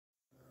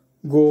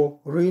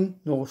Go-Rin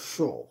no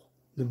Sho,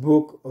 the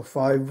Book of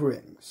Five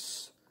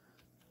Rings,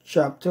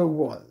 Chapter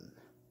 1,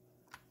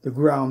 The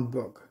Ground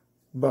Book,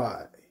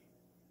 by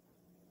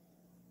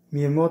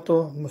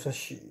Miyamoto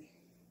Musashi.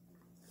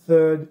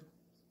 Third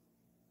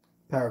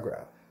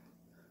paragraph.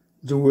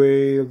 The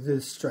Way of the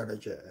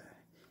Strategy.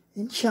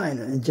 In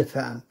China and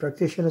Japan,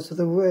 practitioners of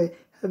the way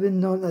have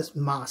been known as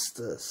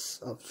masters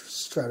of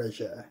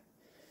strategy.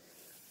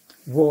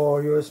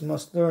 Warriors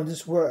must learn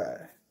this way.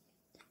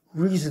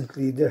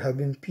 Recently, there have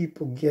been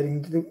people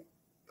getting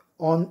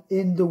on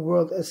in the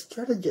world as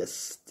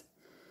strategists,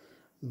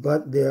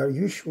 but they are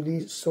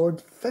usually sword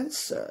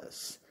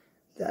fencers.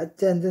 The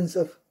attendants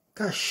of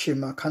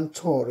Kashima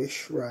Kantori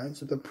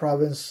shrines of the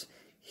province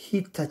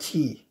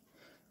Hitachi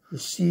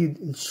received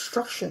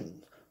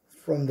instruction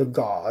from the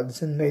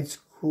gods and made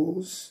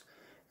schools,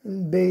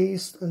 and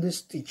based on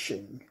this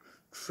teaching,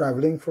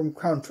 traveling from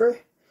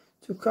country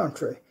to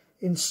country,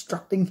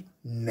 instructing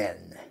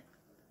men.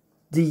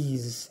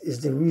 This is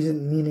the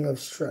recent meaning of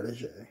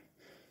strategy.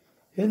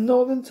 In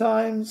olden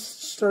times,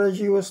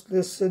 strategy was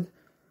listed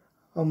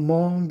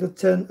among the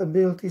 10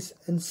 abilities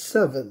and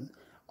 7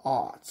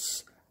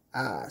 arts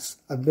as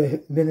a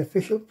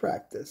beneficial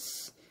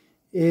practice.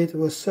 It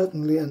was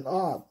certainly an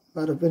art,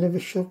 but a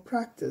beneficial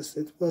practice.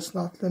 It was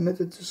not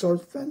limited to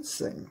sword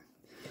fencing.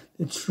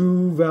 The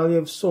true value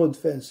of sword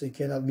fencing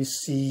cannot be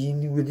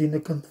seen within the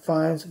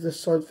confines of the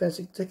sword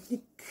fencing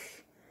technique.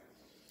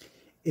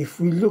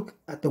 If we look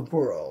at the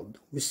world,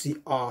 we see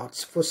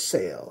arts for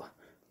sale.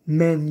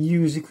 Men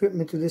use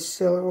equipment to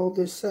sell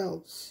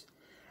themselves,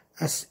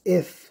 as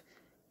if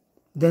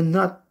the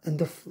nut and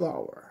the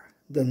flower.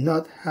 The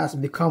nut has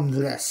become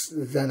less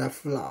than a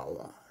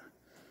flower.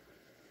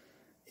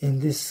 In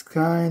this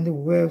kind of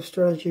way of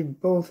strategy,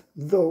 both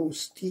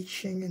those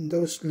teaching and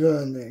those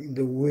learning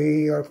the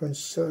way are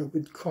concerned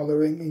with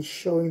coloring and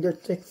showing their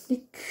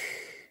technique,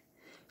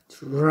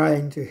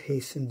 trying to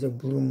hasten the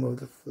bloom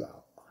of the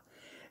flower.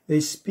 They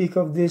speak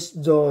of this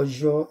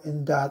dojo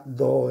and that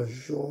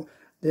dojo.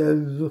 They are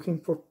looking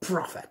for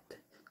profit.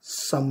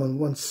 Someone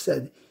once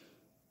said,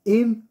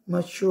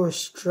 immature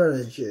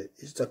strategy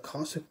is the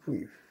cause of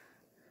grief.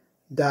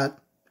 That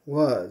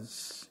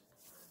was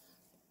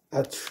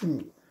a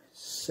true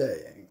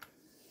saying.